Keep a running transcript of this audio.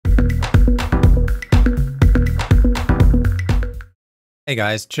Hey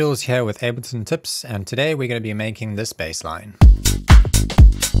guys, Jules here with Ableton tips, and today we're going to be making this bass line.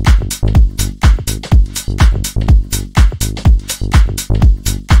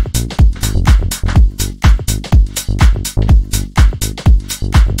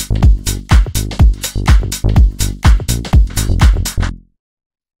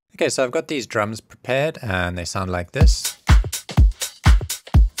 Okay, so I've got these drums prepared and they sound like this.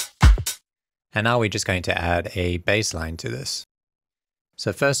 And now we're just going to add a bass line to this.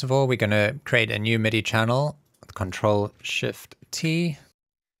 So first of all, we're going to create a new MIDI channel, Control-Shift-T,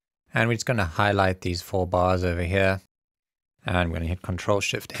 and we're just going to highlight these 4 bars over here, and we're going to hit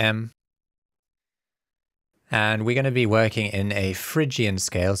Control-Shift-M. And we're going to be working in a phrygian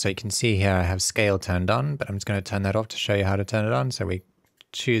scale, so you can see here I have scale turned on, but I'm just going to turn that off to show you how to turn it on. So we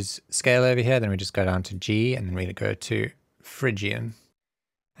choose scale over here, then we just go down to G, and then we go to phrygian.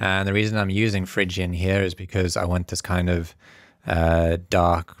 And the reason I'm using phrygian here is because I want this kind of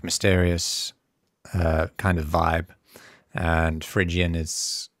dark, mysterious kind of vibe, and phrygian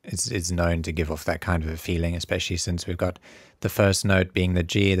is known to give off that kind of a feeling, especially since we've got the first note being the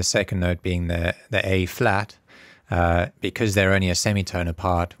G, the second note being the A flat. Because they're only a semitone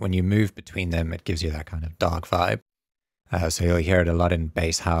apart, when you move between them, it gives you that kind of dark vibe. So you'll hear it a lot in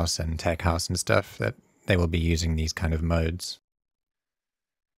bass house and tech house and stuff, that they will be using these kind of modes.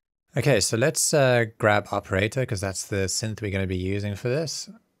 Okay, so let's grab operator, because that's the synth we're going to be using for this.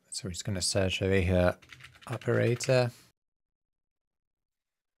 So we're just going to search over here, operator.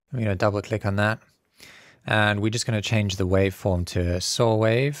 I'm going to double click on that. And we're just going to change the waveform to a saw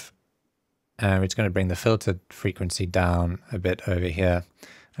wave. And we're just going to bring the filtered frequency down a bit over here,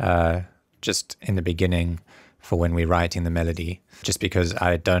 just in the beginning for when we're writing the melody. Just because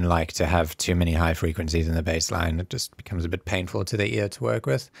I don't like to have too many high frequencies in the bass line. It just becomes a bit painful to the ear to work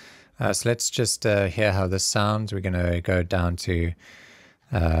with. So let's just hear how this sounds. We're going to go down to,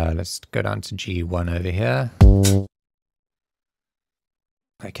 let's go down to G1 over here.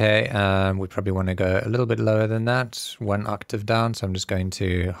 Okay, we probably want to go a little bit lower than that, 1 octave down. So I'm just going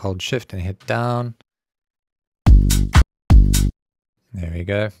to hold shift and hit down. There we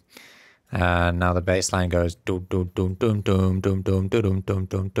go. And now the bass line goes doom doom doom doom doom doom doom doom doom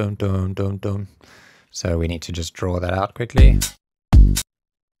doom doom doom doom doom. So we need to just draw that out quickly.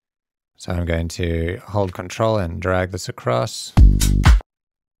 So I'm going to hold control and drag this across.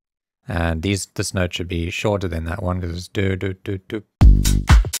 And this note should be shorter than that one because it's do do do do.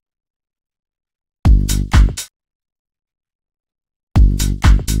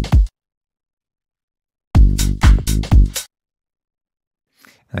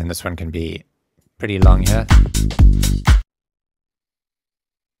 And this one can be pretty long here.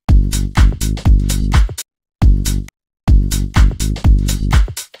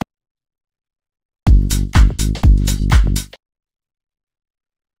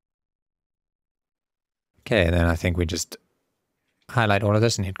 Okay, then I think we just highlight all of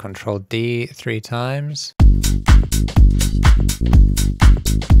this and hit Control D 3 times.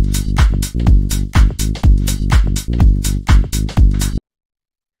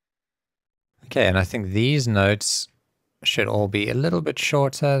 Okay, and I think these notes should all be a little bit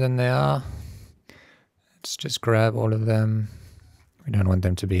shorter than they are. Let's just grab all of them. We don't want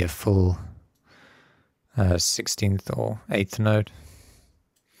them to be a full 16th or 8th note.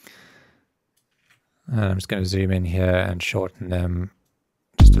 And I'm just going to zoom in here and shorten them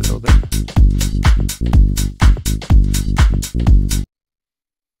just a little bit.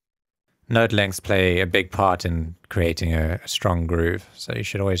 Note lengths play a big part in creating a strong groove, so you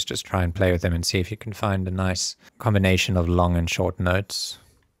should always just try and play with them and see if you can find a nice combination of long and short notes.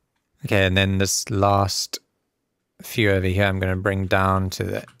 Okay, and then this last few over here I'm going to bring down to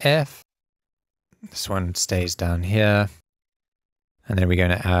the F. This one stays down here. And then we're going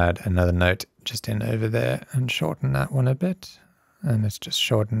to add another note just in over there and shorten that one a bit. And let's just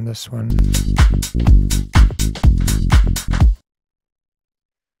shorten this one.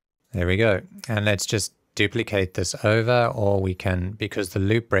 There we go. And let's just duplicate this over, or we can, because the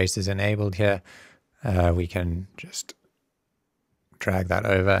loop brace is enabled here, we can just drag that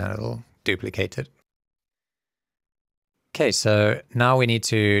over and it'll duplicate it. Okay, so now we need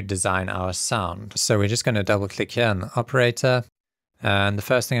to design our sound. So we're just going to double click here on the operator. And the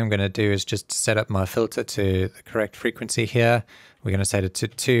first thing I'm going to do is just set up my filter to the correct frequency here. We're going to set it to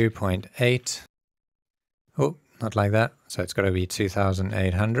 2.8. Oh, not like that. So it's got to be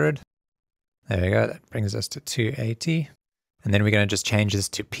 2800. There we go. That brings us to 280. And then we're going to just change this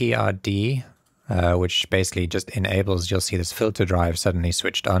to PRD, which basically just enables, you'll see this filter drive suddenly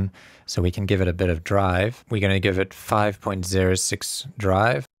switched on. So we can give it a bit of drive. We're going to give it 5.06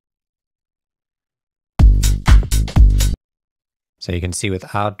 drive. So you can see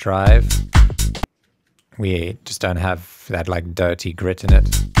without drive, we just don't have that like dirty grit in it.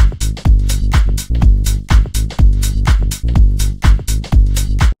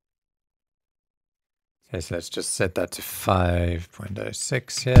 Okay, so let's just set that to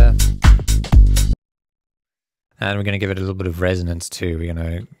 5.06 here. And we're going to give it a little bit of resonance too. We're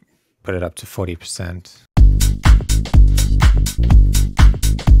going to put it up to 40%.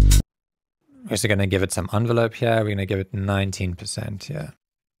 We're also going to give it some envelope here. We're going to give it 19% here.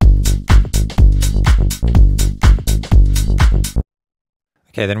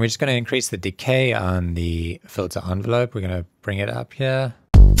 Okay, then we're just going to increase the decay on the filter envelope. We're going to bring it up here.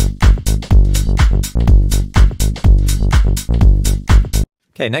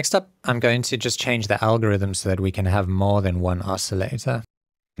 Okay, next up, I'm going to just change the algorithm so that we can have more than one oscillator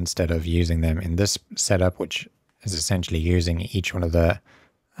instead of using them in this setup, which is essentially using each one of the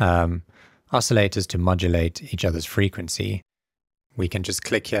oscillators to modulate each other's frequency. We can just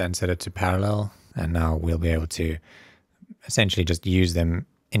click here and set it to parallel, and now we'll be able to essentially just use them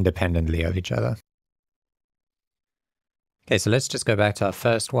independently of each other. Okay, so let's just go back to our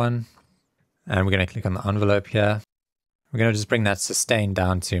first one, and we're going to click on the envelope here. We're going to just bring that sustain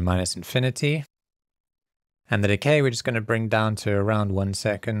down to -infinity. And the decay we're just going to bring down to around 1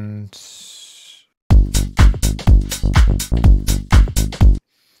 second.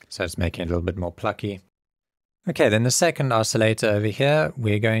 So it's making it a little bit more plucky. Okay, then the second oscillator over here,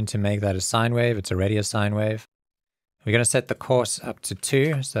 we're going to make that a sine wave. It's already a sine wave. We're going to set the coarse up to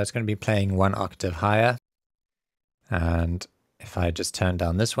 2, so it's going to be playing 1 octave higher. And if I just turn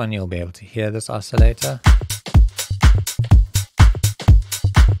down this one, you'll be able to hear this oscillator.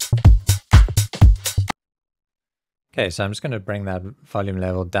 Okay, so I'm just going to bring that volume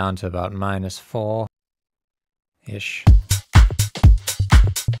level down to about -4-ish.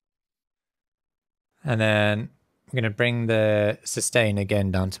 And then we're going to bring the sustain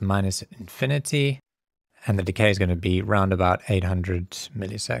again down to -infinity. And the decay is going to be round about 800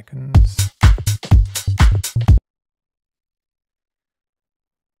 milliseconds.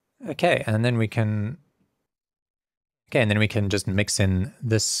 Okay, and then we can just mix in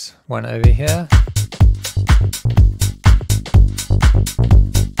this one over here.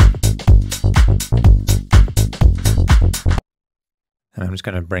 And I'm just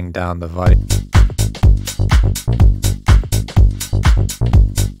going to bring down the volume.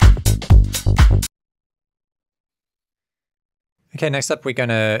 Okay, next up we're going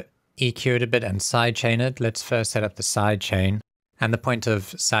to EQ it a bit and sidechain it. Let's first set up the sidechain. And the point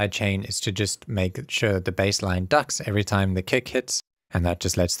of sidechain is to just make sure the bass line ducks every time the kick hits. And that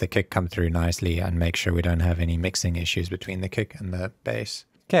just lets the kick come through nicely and make sure we don't have any mixing issues between the kick and the bass.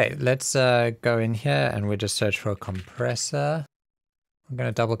 Okay, let's go in here and we'll just search for a compressor. I'm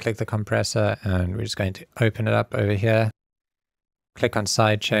going to double click the compressor and we're just going to open it up over here. Click on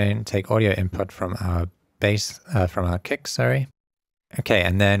sidechain, take audio input from our bass, from our kick, sorry. Okay,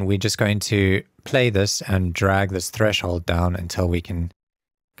 and then we're just going to play this and drag this threshold down until we can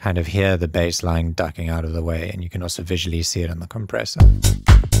kind of hear the bass line ducking out of the way, and you can also visually see it on the compressor.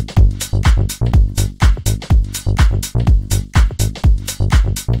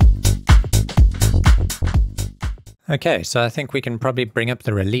 Okay, so I think we can probably bring up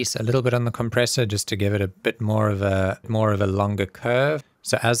the release a little bit on the compressor just to give it a bit more of a longer curve.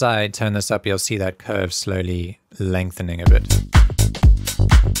 So as I turn this up, you'll see that curve slowly lengthening a bit.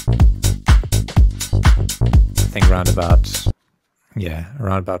 I think around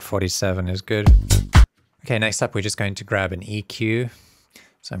about 47 is good. Okay, next up we're just going to grab an EQ.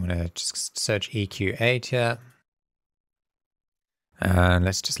 So I'm going to just search EQ8 here. And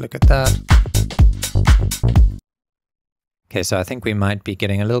let's just look at that. Okay, so I think we might be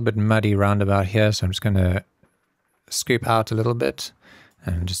getting a little bit muddy round about here, so I'm just going to scoop out a little bit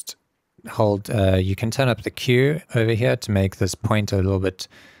and just hold. You can turn up the Q over here to make this point a little bit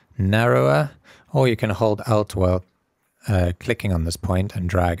narrower, or you can hold Alt while clicking on this point and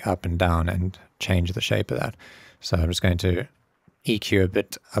drag up and down and change the shape of that. So I'm just going to EQ a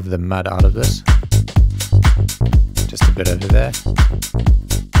bit of the mud out of this. Just a bit over there.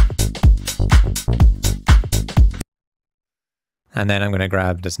 And then I'm going to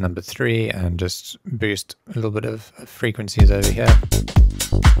grab this number 3 and just boost a little bit of frequencies over here.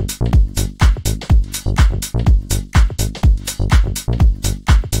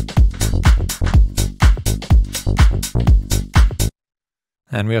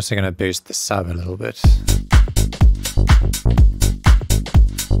 And we're also going to boost the sub a little bit.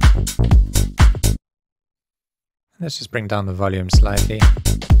 Let's just bring down the volume slightly.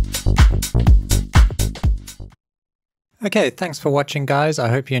 Okay, thanks for watching, guys. I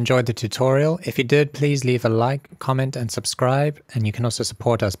hope you enjoyed the tutorial. If you did, please leave a like, comment, and subscribe. And you can also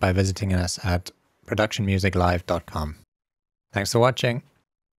support us by visiting us at productionmusiclive.com. Thanks for watching.